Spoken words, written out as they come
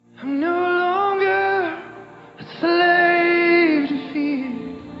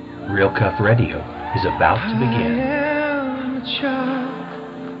Real Cuff Radio is about to begin.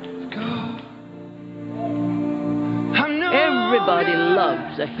 Everybody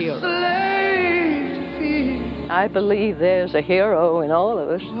loves a hero. I believe there's a hero in all of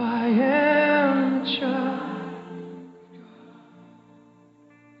us.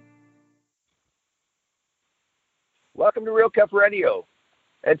 Welcome to Real Cuff Radio.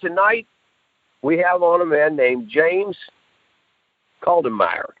 And tonight we have on a man named James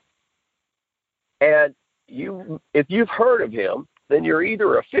Kaldenmeyer. And if you've heard of him, then you're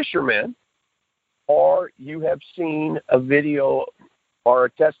either a fisherman or you have seen a video or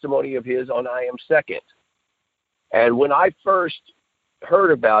a testimony of his on I Am Second. And when I first heard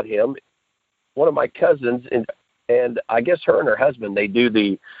about him, one of my cousins, and I guess her and her husband, they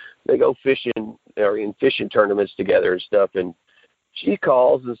go fishing or in fishing tournaments together and stuff. And she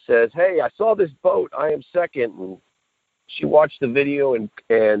calls and says, "Hey, I saw this boat, I Am Second." And she watched the video and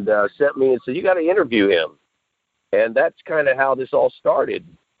sent me and said, "You got to interview him." And that's kind of how this all started.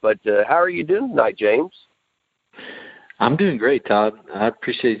 But how are you doing tonight, James? I'm doing great, Todd. I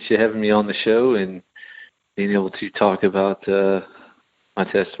appreciate you having me on the show and being able to talk about my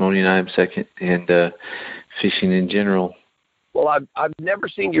testimony in I Am Second and fishing in general. Well, I've never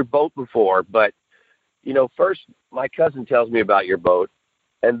seen your boat before, but, first my cousin tells me about your boat.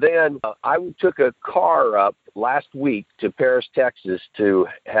 And then I took a car up last week to Paris, Texas to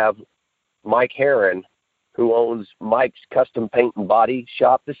have Mike Herron, who owns Mike's Custom Paint and Body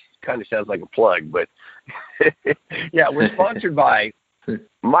Shop. This kind of sounds like a plug, but yeah, we're sponsored by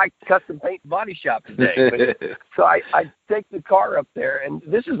Mike's Custom Paint and Body Shop today. But, so I take the car up there, and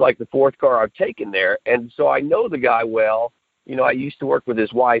this is like the fourth car I've taken there. And so I know the guy well. I used to work with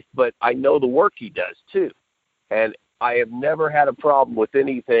his wife, but I know the work he does too. And I have never had a problem with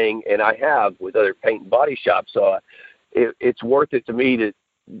anything, and I have with other paint and body shops. So it's worth it to me to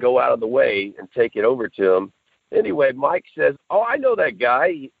go out of the way and take it over to him. Anyway, Mike says, "Oh, I know that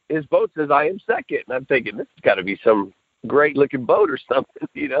guy. His boat says I Am Second." And I'm thinking, this has got to be some great-looking boat or something,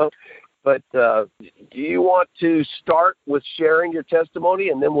 But do you want to start with sharing your testimony,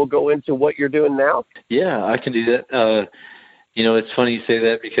 and then we'll go into what you're doing now? Yeah, I can do that. It's funny you say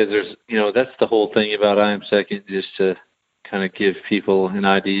that because there's, that's the whole thing about I Am Second, just to kind of give people an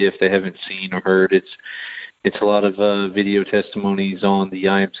idea if they haven't seen or heard. It's a lot of video testimonies on the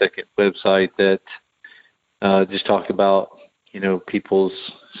I Am Second website that just talk about, people's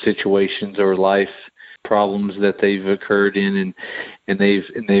situations or life problems that they've occurred in and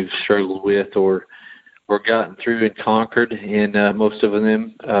they've struggled with or gotten through and conquered, and most of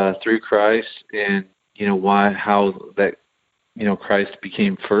them through Christ, and how that Christ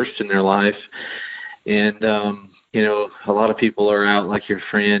became first in their life. And a lot of people are out like your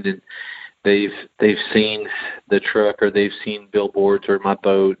friend, and they've seen the truck, or they've seen billboards or my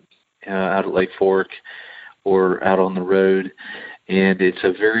boat out at Lake Fork or out on the road. And it's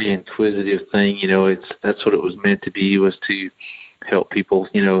a very inquisitive thing. That's what it was meant to be, was to help people,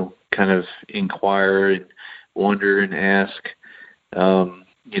 kind of inquire and wonder and ask,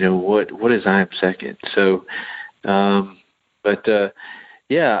 what is I Am Second? So,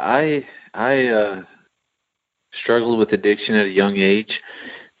 I struggled with addiction at a young age.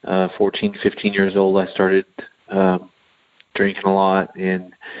 14, 15 years old, I started drinking a lot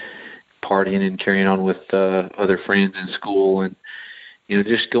and partying and carrying on with other friends in school, and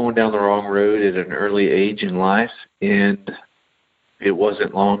just going down the wrong road at an early age in life. And it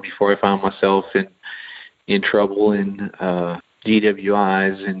wasn't long before I found myself in trouble in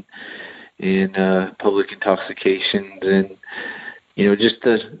DWIs and in public intoxications, and just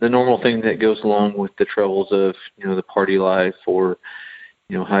the normal thing that goes along with the troubles of the party life, or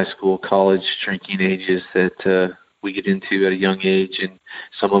high school, college drinking ages that we get into at a young age, and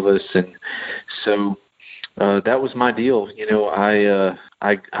some of us. And so that was my deal. I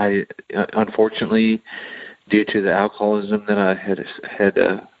unfortunately, due to the alcoholism that I had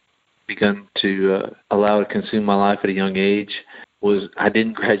begun to allow to consume my life at a young age, I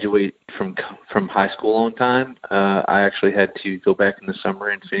didn't graduate from high school on time. I actually had to go back in the summer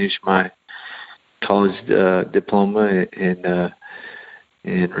and finish my college diploma and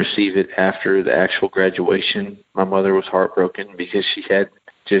receive it after the actual graduation. My mother was heartbroken because she had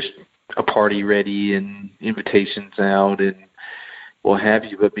just a party ready and invitations out and what have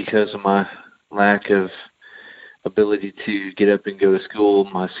you, but because of my lack of ability to get up and go to school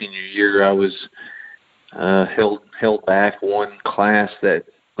my senior year, I was held back one class that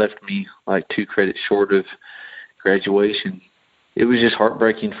left me like 2 credits short of graduation. It was just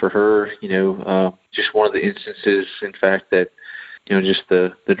heartbreaking for her, just one of the instances, in fact, that just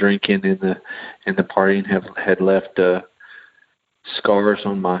the drinking and the partying had left scars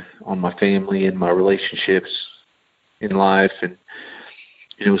on my family and my relationships in life, and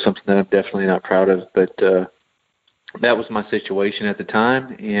something that I'm definitely not proud of. But that was my situation at the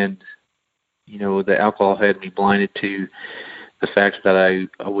time, and the alcohol had me blinded to the fact that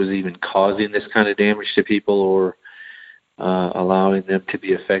I was even causing this kind of damage to people, or allowing them to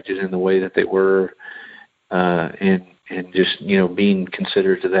be affected in the way that they were, and just being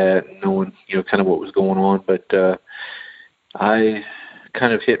considerate to that, and knowing kind of what was going on. But I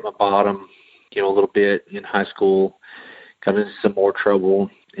kind of hit my bottom a little bit in high school, got into some more trouble,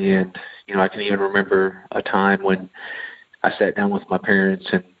 and I can even remember a time when I sat down with my parents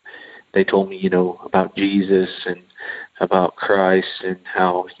and they told me about Jesus and about Christ, and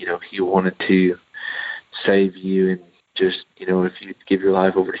how he wanted to save you, and just if you give your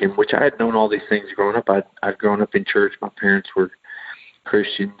life over to him, which I had known all these things growing up. I'd grown up in church. My parents were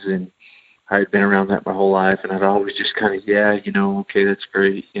Christians, and I had been around that my whole life, and I'd always just kind of, okay, that's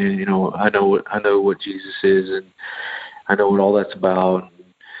great. And, I know what Jesus is, and I know what all that's about.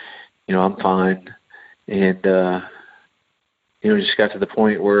 And, I'm fine. And, just got to the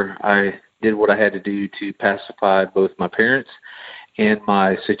point where I did what I had to do to pacify both my parents and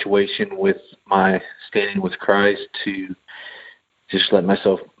my situation with my standing with Christ, to just let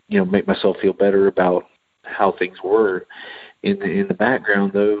myself, make myself feel better about how things were. In the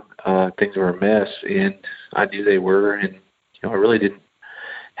background, though, things were a mess, and I knew they were, and I really didn't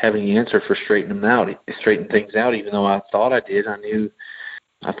have any answer for straightening things out. Even though I thought I did, I knew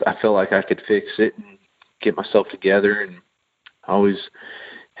I felt like I could fix it and get myself together. And I always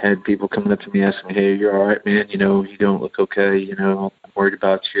had people coming up to me asking me, "Hey, you're all right, man? You don't look okay. I'm worried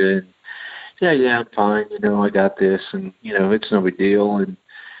about you." And yeah, I'm fine. I got this, and it's no big deal, and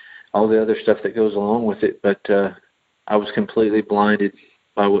all the other stuff that goes along with it. But I was completely blinded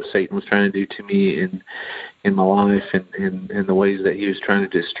by what Satan was trying to do to me in my life, and the ways that he was trying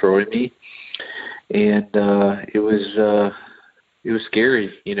to destroy me. And it was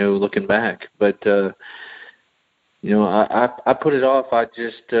scary, looking back. But I put it off. I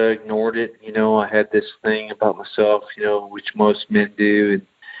just ignored it. I had this thing about myself, which most men do,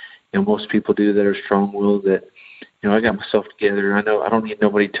 and most people do that are strong-willed, that I got myself together. I don't need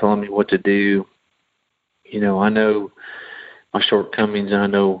nobody telling me what to do. I know my shortcomings, and I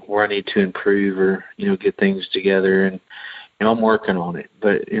know where I need to improve, or get things together, and I'm working on it.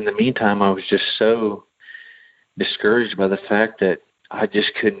 But in the meantime, I was just so discouraged by the fact that I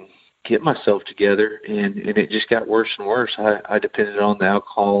just couldn't get myself together, and it just got worse and worse. I depended on the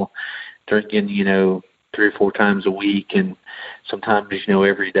alcohol, drinking 3 or 4 times a week, and sometimes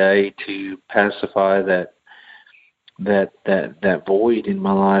every day, to pacify that void in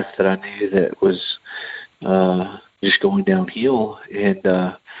my life that I knew that was just going downhill, and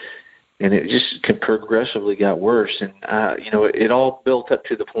it just progressively got worse. And it all built up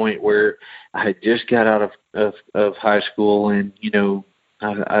to the point where I had just got out of high school, and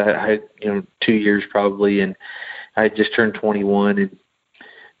I had 2 years probably, and I had just turned 21, and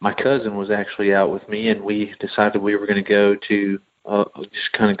my cousin was actually out with me, and we decided we were going to go to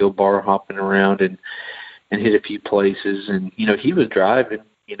just kind of go bar hopping around and hit a few places. And he was driving.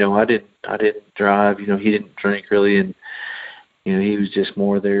 I didn't drive. He didn't drink really, and he was just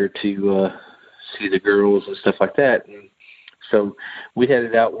more there to see the girls and stuff like that. And so we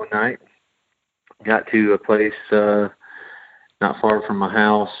headed out one night, got to a place not far from my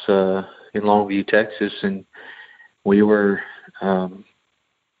house in Longview, Texas, and we were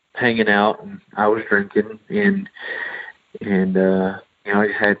hanging out, and I was drinking, and I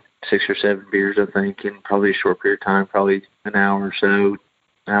had 6 or 7 beers, I think, in probably a short period of time, probably an hour or so,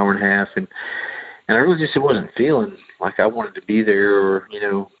 an hour and a half, and I really just wasn't feeling like I wanted to be there, or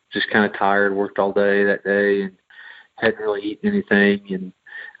just kind of tired, worked all day that day, and hadn't really eaten anything, and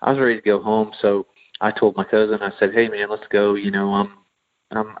I was ready to go home. So I told my cousin, I said, "Hey man, let's go.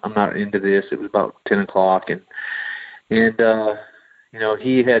 I'm not into this." It was about 10 o'clock, and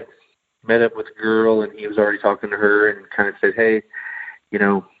he had met up with a girl, and he was already talking to her, and kind of said, "Hey,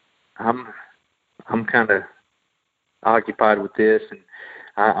 I'm kind of occupied with this, and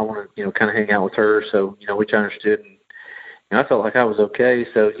I want to, kind of hang out with her." So, which I understood, and I felt like I was okay.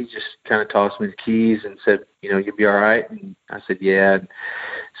 So he just kind of tossed me the keys and said, "You'll be all right." And I said, "Yeah." And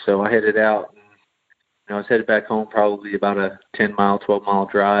so I headed out, and I was headed back home, probably about a 10-mile, 12-mile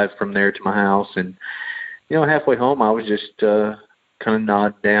drive from there to my house. And, halfway home, I was just kind of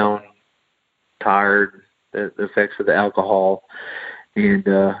nodding down, tired, the effects of the alcohol. And,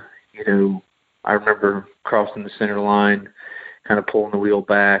 I remember crossing the center line, kind of pulling the wheel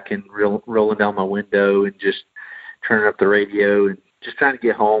back and rolling down my window and just turning up the radio and just trying to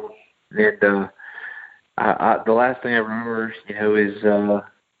get home. And the last thing I remember, is I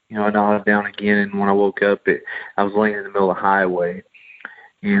nodded down again, and when I woke up, I was laying in the middle of the highway,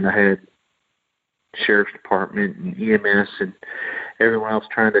 and I had sheriff's department and EMS and everyone else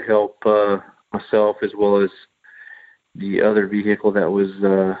trying to help myself, as well as the other vehicle that was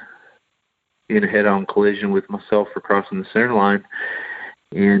in a head-on collision with myself for crossing the center line,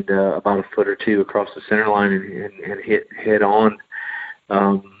 and about a foot or two across the center line, and hit head on.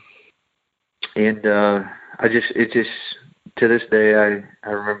 To this day, I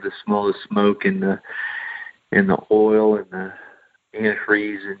remember the smell of smoke and the oil and the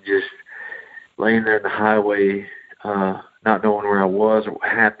antifreeze, and just laying there in the highway, not knowing where I was or what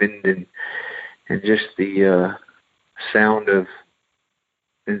happened, and just the sound of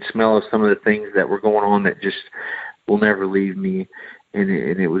and smell of some of the things that were going on that just will never leave me. And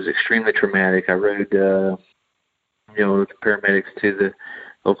it was extremely traumatic. I rode, the paramedics to the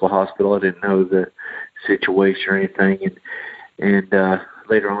local hospital. I didn't know the situation or anything, and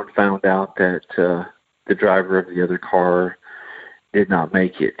later on found out that the driver of the other car did not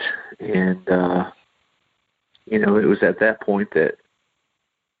make it. And it was at that point that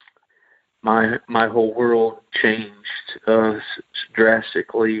my whole world changed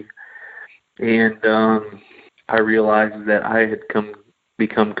drastically, and I realized that I had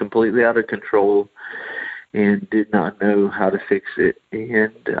become completely out of control and did not know how to fix it.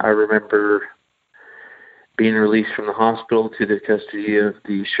 And I remember being released from the hospital to the custody of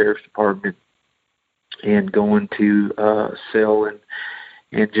the sheriff's department and going to a cell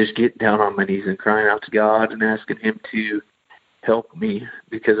and just getting down on my knees and crying out to God and asking him to help me,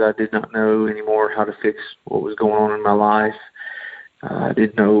 because I did not know anymore how to fix what was going on in my life. I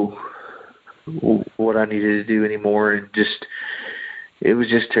didn't know what I needed to do anymore, and it was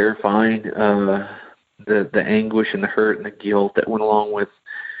just terrifying. The anguish and the hurt and the guilt that went along with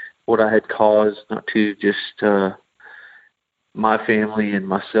what I had caused, not to just my family and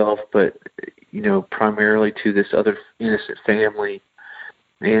myself, but primarily to this other innocent family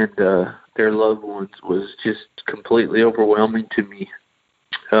and their loved ones, was just completely overwhelming to me.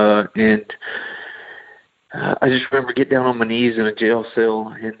 And I just remember getting down on my knees in a jail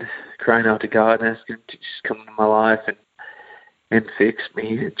cell and crying out to God and asking him to just come into my life and fix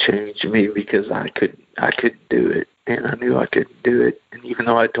me and change me, because I couldn't do it, and I knew I couldn't do it. And even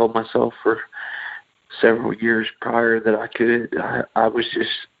though I told myself for several years prior that I could, I was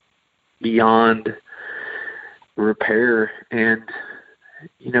just beyond repair. And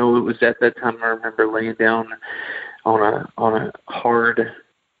it was at that time I remember laying down on a hard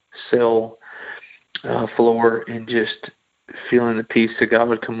cell floor and just feeling the peace of God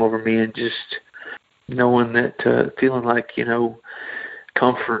would come over me, and just knowing that, feeling like,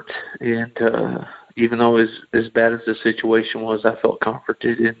 comfort. And even though as bad as the situation was, I felt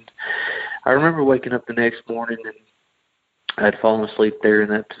comforted. And I remember waking up the next morning, and I had fallen asleep there in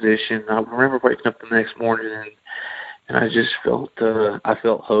that position. I remember waking up the next morning, and I just felt I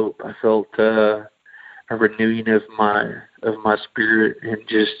felt hope. I felt a renewing of my spirit, and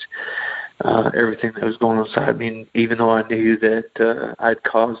just everything that was going on inside me. And even though I knew that I'd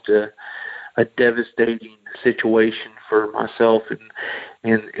caused a devastating situation for myself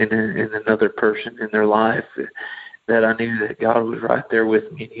and another person in their life, that I knew that God was right there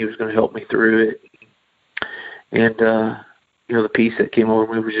with me, and he was going to help me through it. And the peace that came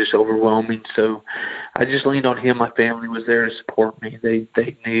over me was just overwhelming. So I just leaned on him. My family was there to support me. They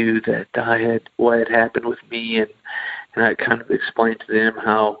knew that what had happened with me, and I kind of explained to them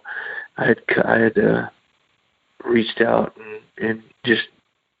how I had reached out and just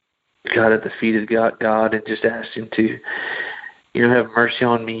got at the feet of God and just asked him to, have mercy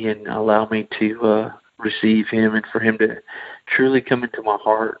on me and allow me to receive him, and for him to truly come into my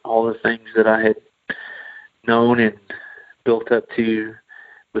heart. All the things that I had known and built up to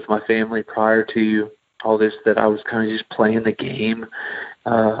with my family prior to all this, that I was kind of just playing the game.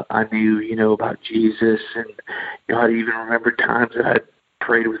 I knew, about Jesus, and, I'd even remember times that I'd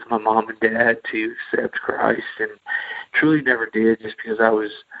prayed with my mom and dad to accept Christ, and truly never did, just because I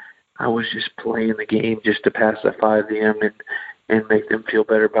was just playing the game just to pacify them and make them feel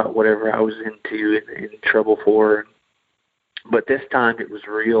better about whatever I was into and in trouble for. But this time it was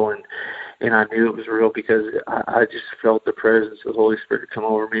real, and I knew it was real because I just felt the presence of the Holy Spirit come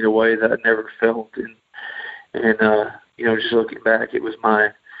over me in a way that I never felt. And just looking back, it was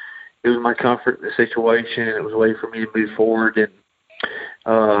my comfort in the situation, and it was a way for me to move forward. And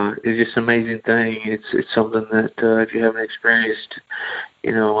it's just an amazing thing. It's something that if you haven't experienced,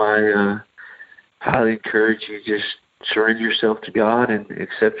 I highly encourage you, just surrender yourself to God and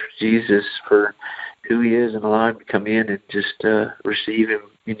accept Jesus for who he is, and allow him to come in and just receive him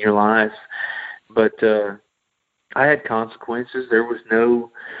in your life. but I had consequences. There was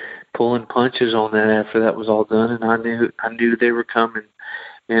no pulling punches on that after that was all done, and I knew they were coming,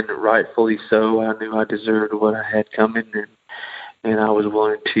 and rightfully so. I knew I deserved what I had coming, and I was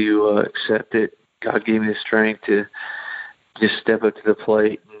willing to accept it. God gave me the strength to just step up to the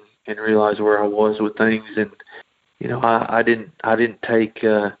plate and realize where I was with things, and I didn't take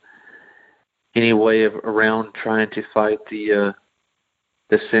any way around trying to fight the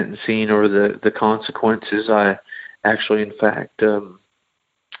sentencing or the consequences. I actually, in fact,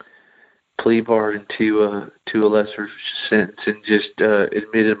 plea bargained to a lesser sentence and just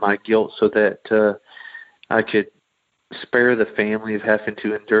admitted my guilt so that I could spare the family of having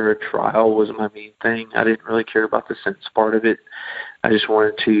to endure a trial. Was my main thing. I didn't really care about the sentence part of it. I just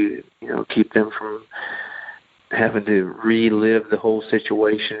wanted to, keep them from having to relive the whole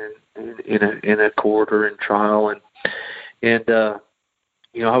situation in a court or in trial. And I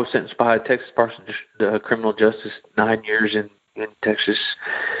was sentenced by Texas Department of Criminal Justice 9 years in Texas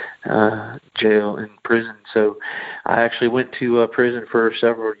jail and prison. So I actually went to prison for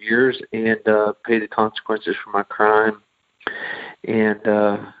several years and paid the consequences for my crime. And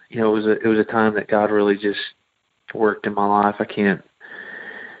it was a time that God really just worked in my life. I can't.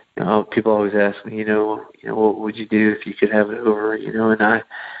 People always ask me, what would you do if you could have it over? And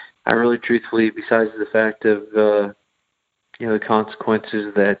I really, truthfully, besides the fact of the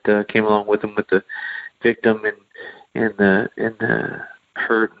consequences that came along with them, with the victim and the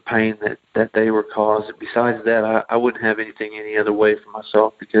hurt and pain that they were caused. Besides that, I wouldn't have anything any other way for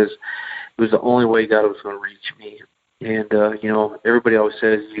myself, because it was the only way God was going to reach me. And everybody always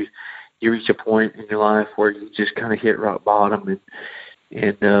says you reach a point in your life where you just kind of hit rock bottom, and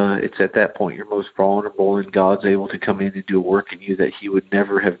it's at that point you're most vulnerable, and God's able to come in and do a work in you that He would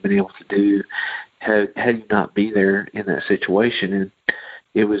never have been able to do had you not be there in that situation. And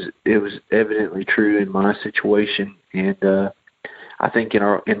it was evidently true in my situation, and I think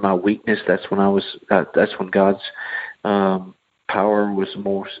in my weakness, that's when God's power was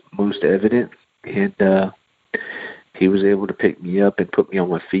most evident, and He was able to pick me up and put me on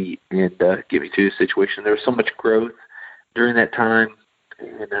my feet and get me through the situation. There was so much growth during that time,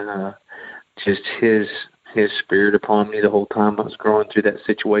 and just His Spirit upon me the whole time I was growing through that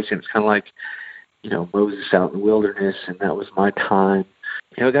situation. It's kind of like Moses out in the wilderness, and that was my time.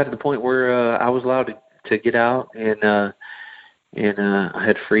 I got to the point where I was allowed to get out, and I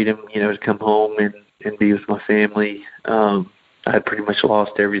had freedom, to come home and be with my family. I had pretty much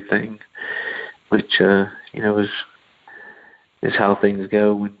lost everything, which is how things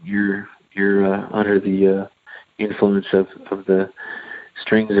go when you're under the influence of the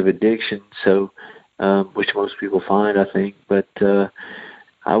strings of addiction. So, which most people find, I think, but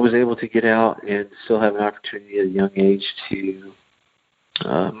I was able to get out and still have an opportunity at a young age to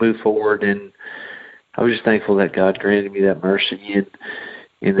move forward, and I was just thankful that God granted me that mercy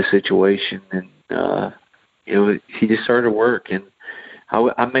in the situation, and He just started to work, and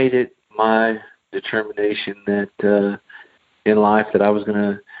I made it my determination that in life that I was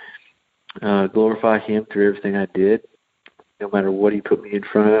going to glorify Him through everything I did, no matter what He put me in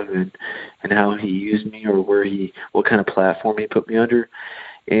front of, and how He used me, or what kind of platform He put me under.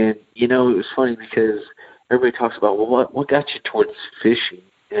 And it was funny because everybody talks about, well, what got you towards fishing?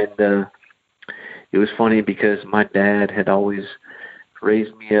 And it was funny because my dad had always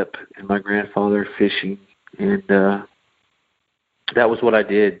raised me up and my grandfather fishing, and that was what I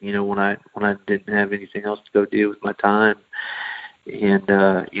did, when I didn't have anything else to go do with my time. And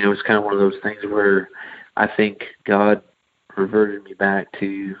it's kind of one of those things where I think God reverted me back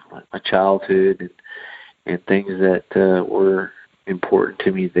to my childhood and things that were important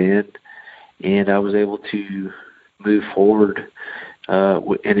to me then, and I was able to move forward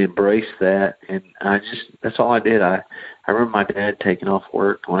and embrace that. And that's all I did. I remember my dad taking off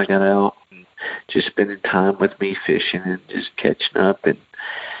work when I got out and just spending time with me fishing and just catching up and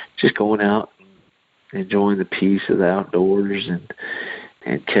just going out and enjoying the peace of the outdoors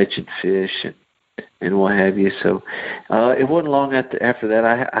and catching fish and what have you. So it wasn't long after that.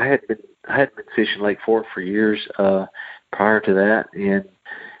 I had been fishing Lake Fork for years prior to that, and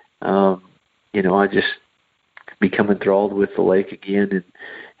I just become enthralled with the lake again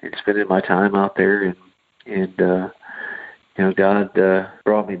and spending my time out there, and God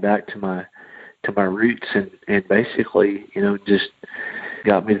brought me back to my roots, and basically just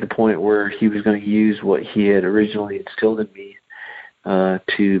got me to the point where He was going to use what He had originally instilled in me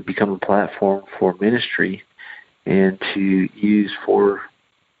to become a platform for ministry and to use for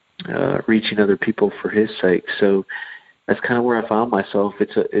reaching other people for His sake. So that's kind of where I found myself.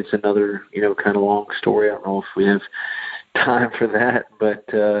 It's another kind of long story. I don't know if we have time for that, but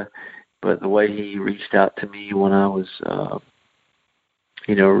but the way he reached out to me when I was,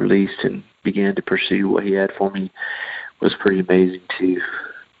 released and began to pursue what he had for me was pretty amazing too.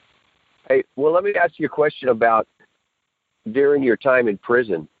 Hey, well, let me ask you a question about during your time in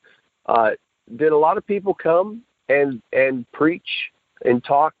prison. Did a lot of people come and preach and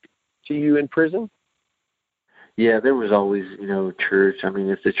talk to you in prison? Yeah, there was always, church. I mean,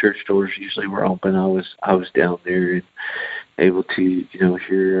 if the church doors usually were open, I was down there and able to,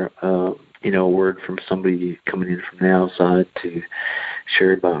 hear, a word from somebody coming in from the outside to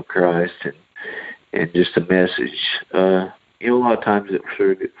share about Christ and just a message. A lot of times it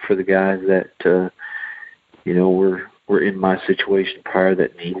was for the guys that, were in my situation prior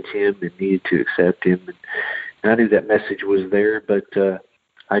that needed him and needed to accept him. And I knew that message was there, but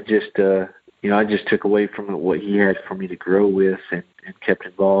I just took away from it what he had for me to grow with and kept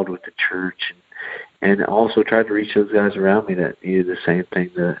involved with the church and also tried to reach those guys around me that needed the same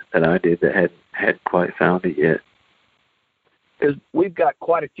thing that I did that hadn't quite found it yet. Because we've got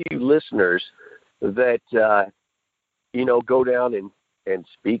quite a few listeners that, go down and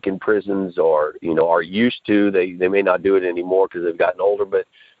speak in prisons or, are used to. They may not do it anymore because they've gotten older,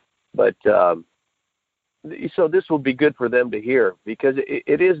 but so this will be good for them to hear because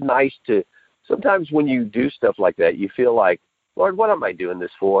it is nice to, sometimes when you do stuff like that, you feel like, Lord, what am I doing this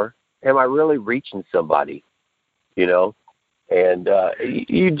for? Am I really reaching somebody? And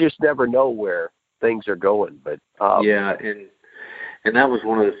you just never know where things are going. But yeah, and that was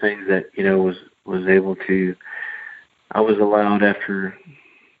one of the things that was able to. I was allowed after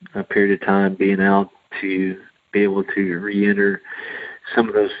a period of time being out to be able to re-enter some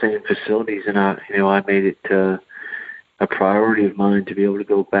of those same facilities, and I made it a priority of mine to be able to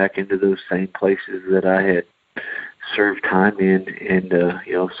go back into those same places that I had served time in, and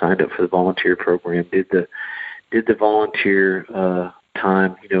signed up for the volunteer program. Did the volunteer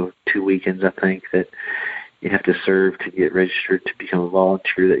time, 2 weekends I think that you have to serve to get registered to become a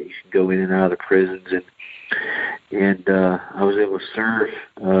volunteer, that you can go in and out of the prisons, and I was able to serve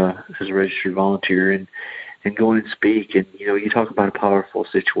as a registered volunteer and go in and speak. And you talk about a powerful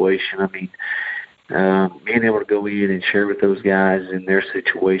situation. I mean, being able to go in and share with those guys in their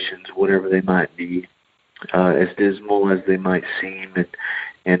situations, whatever they might be, as dismal as they might seem,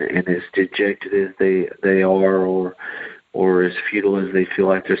 and as dejected as they are, or as futile as they feel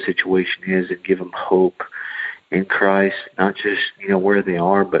like their situation is, and give them hope in Christ, not just where they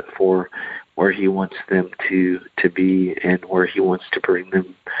are, but for where He wants them to be, and where He wants to bring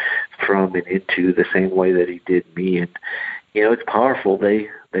them from and into, the same way that He did me. And it's powerful. They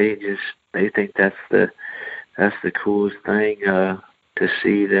think that's the coolest thing to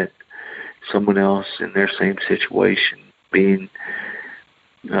see, that someone else in their same situation being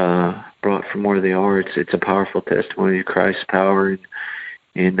brought from where they are. It's a powerful testimony of Christ's power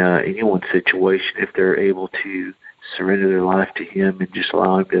in anyone's situation if they're able to surrender their life to Him and just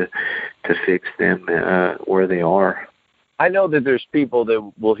allow Him to fix them where they are. I know that there's people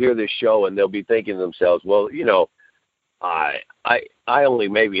that will hear this show and they'll be thinking to themselves, well, I only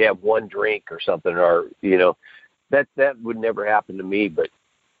maybe have one drink or something, or that would never happen to me. But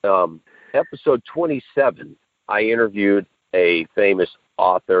episode 27, I interviewed a famous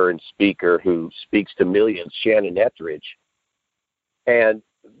author and speaker who speaks to millions, Shannon Ethridge. And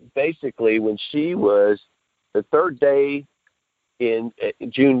basically, when she was the third day in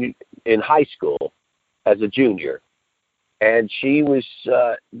high school as a junior, and she was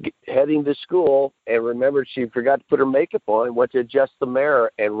heading to school and remembered she forgot to put her makeup on and went to adjust the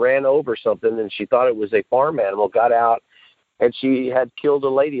mirror and ran over something, and she thought it was a farm animal, got out, and she had killed a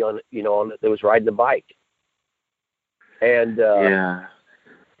lady that was riding a bike. And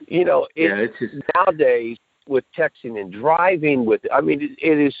it's just, nowadays with texting and driving,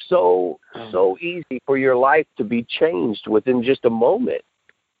 it is so easy for your life to be changed within just a moment.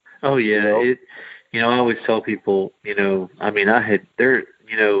 Oh yeah, I always tell people, and I'm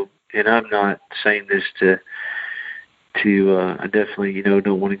not saying this to I definitely,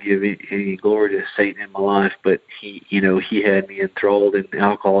 don't want to give any glory to Satan in my life, but he had me enthralled in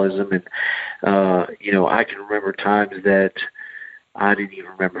alcoholism, and, I can remember times that I didn't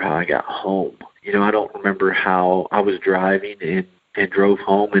even remember how I got home. I don't remember how I was driving and drove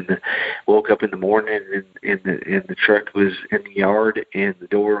home, and woke up in the morning and the truck was in the yard and the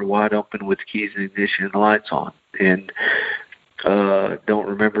door wide open with the keys and ignition and the lights on, and don't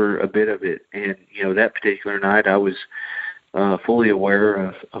remember a bit of it. And that particular night I was fully aware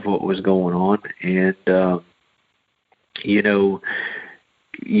of what was going on, and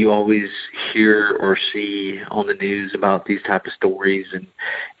you always hear or see on the news about these type of stories and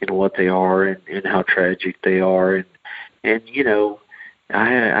what they are and how tragic they are, and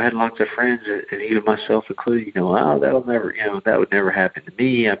I had lots of friends, and even myself included, oh, that'll never, that would never happen to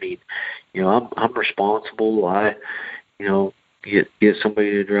me. I mean, I'm responsible. I, get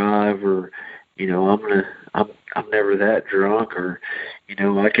somebody to drive, or, I'm never that drunk, or,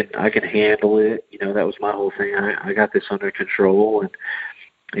 I can handle it. That was my whole thing. I got this under control,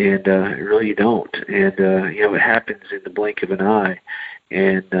 and really you don't. And, it happens in the blink of an eye.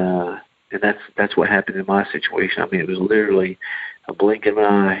 And that's what happened in my situation. I mean, it was literally a blink of an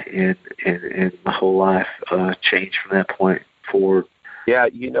eye, and my whole life changed from that point forward. Yeah,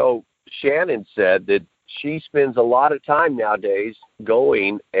 Shannon said that she spends a lot of time nowadays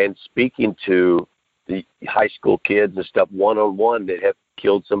going and speaking to the high school kids and stuff one-on-one that have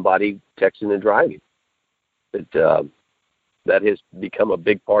killed somebody texting and driving. That has become a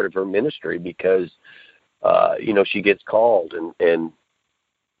big part of her ministry because, she gets called and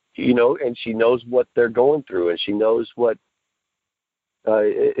and she knows what they're going through, and she knows what,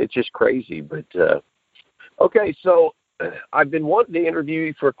 it's just crazy. But, okay, so I've been wanting to interview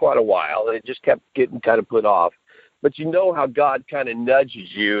you for quite a while, and it just kept getting kind of put off. But you know how God kind of nudges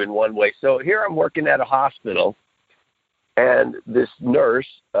you in one way. So here I'm working at a hospital, and this nurse,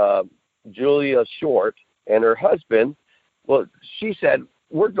 Julia Short, and her husband, well, she said,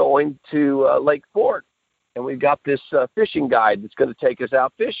 we're going to Lake Fork, and we've got this fishing guide that's going to take us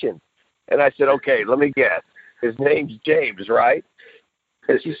out fishing. And I said, okay, let me guess. His name's James, right?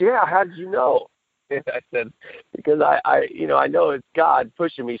 And she said, yeah, how did you know? And I said, because I know it's God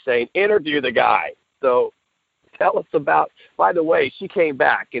pushing me saying, interview the guy. So tell us about, by the way, she came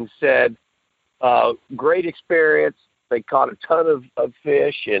back and said, great experience. They caught a ton of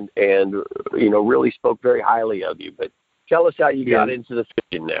fish and really spoke very highly of you. But tell us how you got into the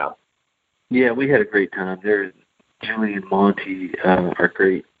fishing now. Yeah, we had a great time. Julie and Monty are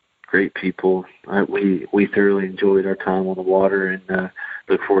great people. We thoroughly enjoyed our time on the water, and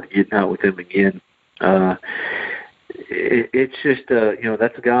look forward to getting out with them again. It's just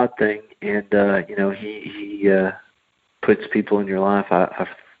that's a God thing, and he puts people in your life. I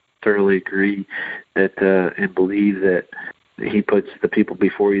thoroughly agree that and believe that he puts the people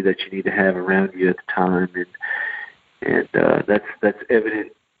before you that you need to have around you at the time, and that's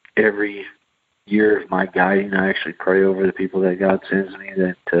evident every year of my guiding. I actually pray over the people that God sends me,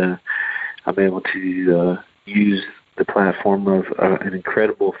 that I'm able to use the platform of an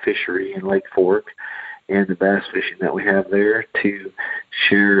incredible fishery in Lake Fork and the bass fishing that we have there to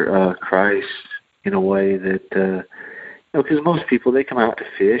share Christ in a way that, because most people, they come out to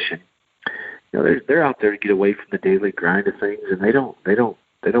fish and they're out there to get away from the daily grind of things, and they don't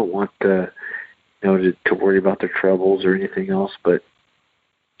want to worry about their troubles or anything else. But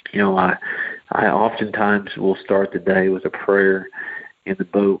I oftentimes will start the day with a prayer in the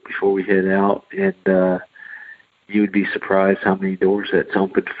boat before we head out, and you would be surprised how many doors that's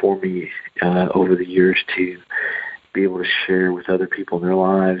opened for me over the years to be able to share with other people in their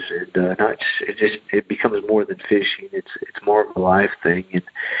lives, and it becomes more than fishing. It's more of a life thing,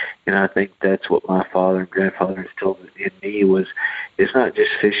 and I think that's what my father and grandfather instilled in me was it's not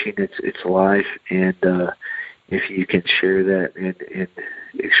just fishing, it's life, and if you can share that and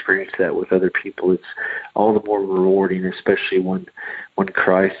experience that with other people, it's all the more rewarding, especially when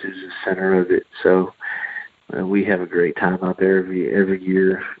Christ is the center of it. So we have a great time out there every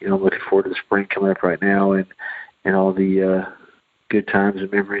year. I'm looking forward to the spring coming up right now, and all the good times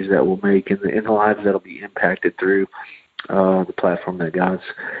and memories that we'll make in the lives that'll be impacted through the platform that God's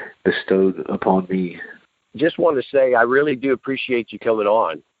bestowed upon me. Just want to say I really do appreciate you coming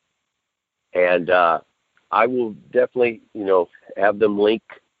on, and I will definitely, have them link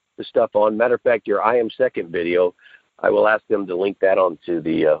the stuff on. Matter of fact, your I Am Second video, I will ask them to link that onto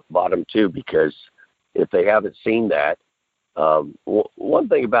the bottom too, because if they haven't seen that, one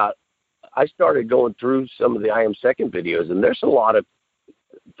thing about, I started going through some of the I Am Second videos, and there's a lot of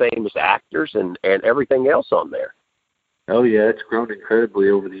famous actors and everything else on there. Oh yeah, it's grown incredibly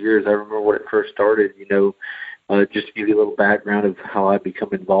over the years. I remember when it first started, just to give you a little background of how I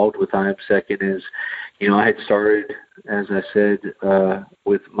become involved with I Am Second is, I had started, as I said,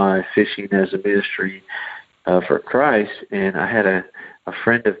 with my fishing as a ministry for Christ, and I had a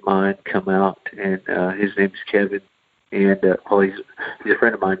friend of mine come out, and his name's Kevin, and he's a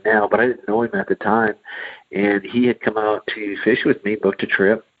friend of mine now, but I didn't know him at the time, and he had come out to fish with me, booked a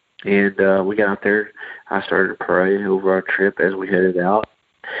trip, and we got out there. I started to pray over our trip as we headed out.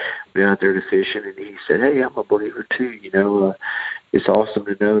 We got out there to fishing, and he said, "Hey, I'm a believer too. It's awesome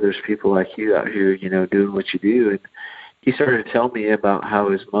to know there's people like you out here, doing what you do." And he started to tell me about how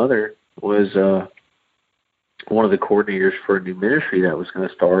his mother was one of the coordinators for a new ministry that was going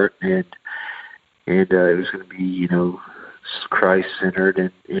to start, and it was going to be, Christ-centered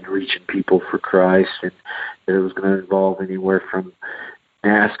and reaching people for Christ, and that it was going to involve anywhere from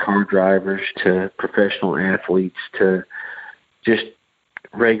NASCAR drivers to professional athletes to just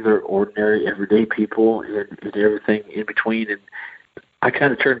regular, ordinary, everyday people and everything in between. And I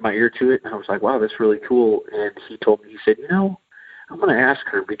kind of turned my ear to it, and I was like, wow, that's really cool. And he told me, he said, I'm going to ask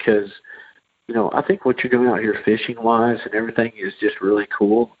her because, I think what you're doing out here fishing-wise and everything is just really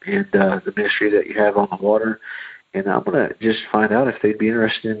cool, and the ministry that you have on the water. And I'm going to just find out if they'd be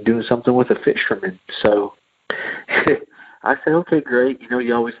interested in doing something with a fisherman. So I said, okay, great.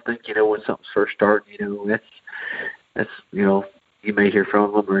 You always think, when something's first starting, that's you may hear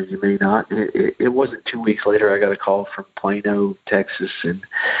from them or you may not. It wasn't 2 weeks later I got a call from Plano, Texas, and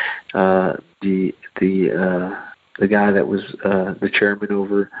the guy that was the chairman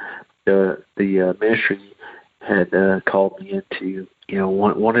over the ministry had called me into,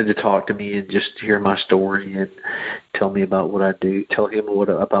 wanted to talk to me and just hear my story and tell me about what I do, tell him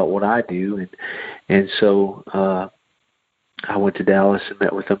about what I do. And so I went to Dallas and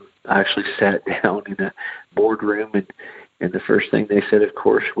met with them. I actually sat down in a boardroom, and the first thing they said, of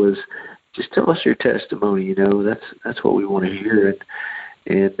course, was, just tell us your testimony. That's what we want to hear.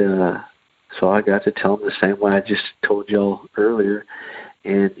 And so I got to tell them the same way I just told y'all earlier.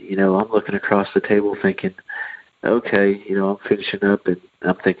 And, I'm looking across the table thinking, okay, I'm finishing up, and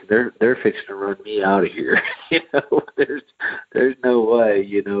I'm thinking they're fixing to run me out of here. There's no way,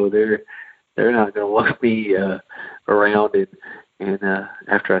 they're not going to want me around. And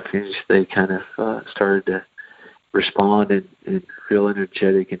after I finished, they kind of started to respond and real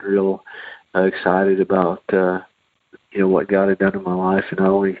energetic and real excited about what God had done in my life, and not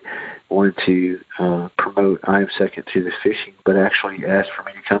only wanted to promote I Am Second to the fishing, but actually asked for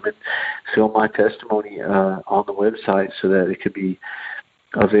me to come and film my testimony on the website so that it could be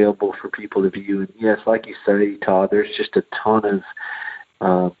available for people to view. And yes, like you say, Todd, there's just a ton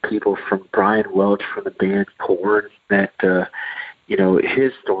of people, from Brian Welch from the band Korn, that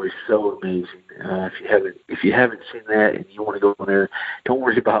his story is so amazing. If you haven't seen that and you want to go on there, don't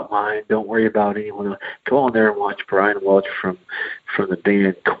worry about mine. Don't worry about anyone else. Go on there and watch Brian Welch from the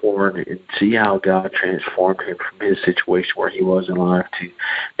band Korn and see how God transformed him from his situation where he was in life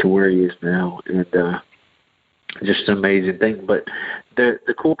to where he is now. And just an amazing thing. But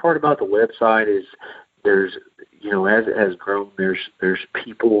the cool part about the website is there's as it has grown, there's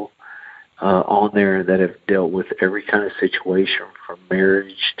people on there that have dealt with every kind of situation, from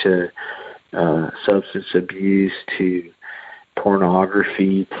marriage to substance abuse to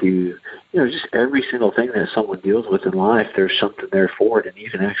pornography to just every single thing that someone deals with in life. There's something there for it, and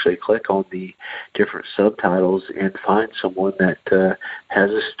you can actually click on the different subtitles and find someone that has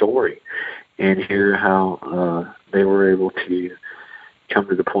a story and hear how they were able to come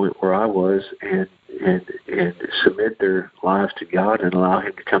to the point where I was and submit their lives to God and allow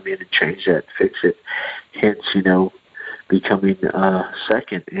Him to come in and change that, fix it. Hence, becoming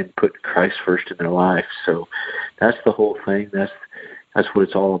second and putting Christ first in their life. So that's the whole thing. That's what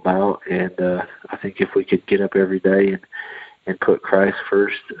it's all about. And I think if we could get up every day and put Christ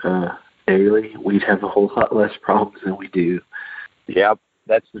first daily, we'd have a whole lot less problems than we do. Yeah,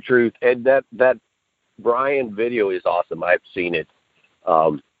 that's the truth. And that Brian video is awesome. I've seen it.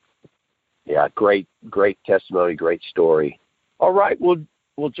 Yeah, great testimony, great story. All right, well,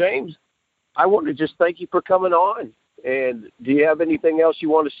 James, I want to just thank you for coming on. And do you have anything else you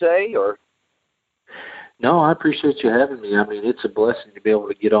want to say, or? No, I appreciate you having me. I mean, it's a blessing to be able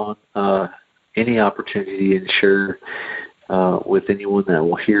to get on any opportunity and share with anyone that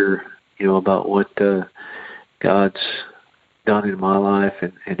will hear, about what God's done in my life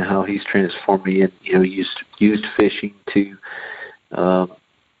and how He's transformed me and, used fishing to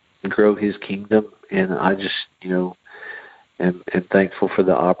grow His kingdom. And I just, am thankful for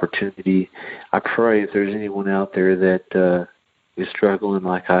the opportunity. I pray if there's anyone out there that is struggling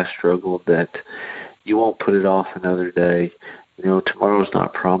like I struggled, that you won't put it off another day. Tomorrow's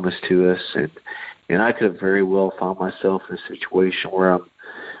not promised to us, and I could have very well found myself in a situation where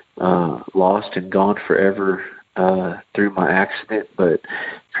I'm lost and gone forever through my accident, but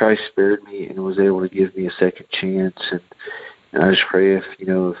Christ spared me and was able to give me a second chance. And I just pray if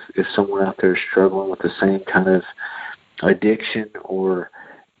someone out there is struggling with the same kind of addiction or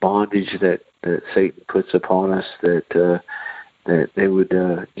bondage that Satan puts upon us, that they would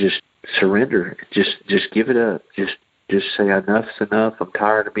just surrender, just give it up, just say enough's enough. I'm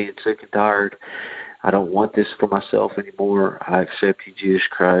tired of being sick and tired. I don't want this for myself anymore. I accept you, Jesus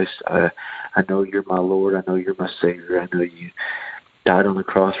Christ. I know you're my Lord. I know you're my Savior. I know you died on the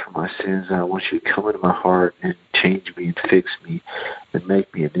cross for my sins. And I want you to come into my heart and change me and fix me and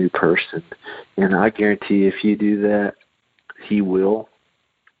make me a new person. And I guarantee if you do that, He will.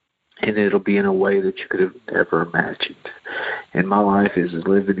 And it'll be in a way that you could have never imagined. And my life is a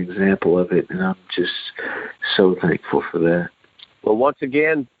living example of it, and I'm just so thankful for that. Well, once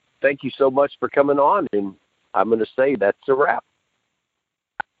again, thank you so much for coming on, and I'm going to say that's a wrap.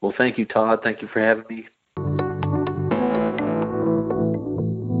 Well, thank you, Todd. Thank you for having me.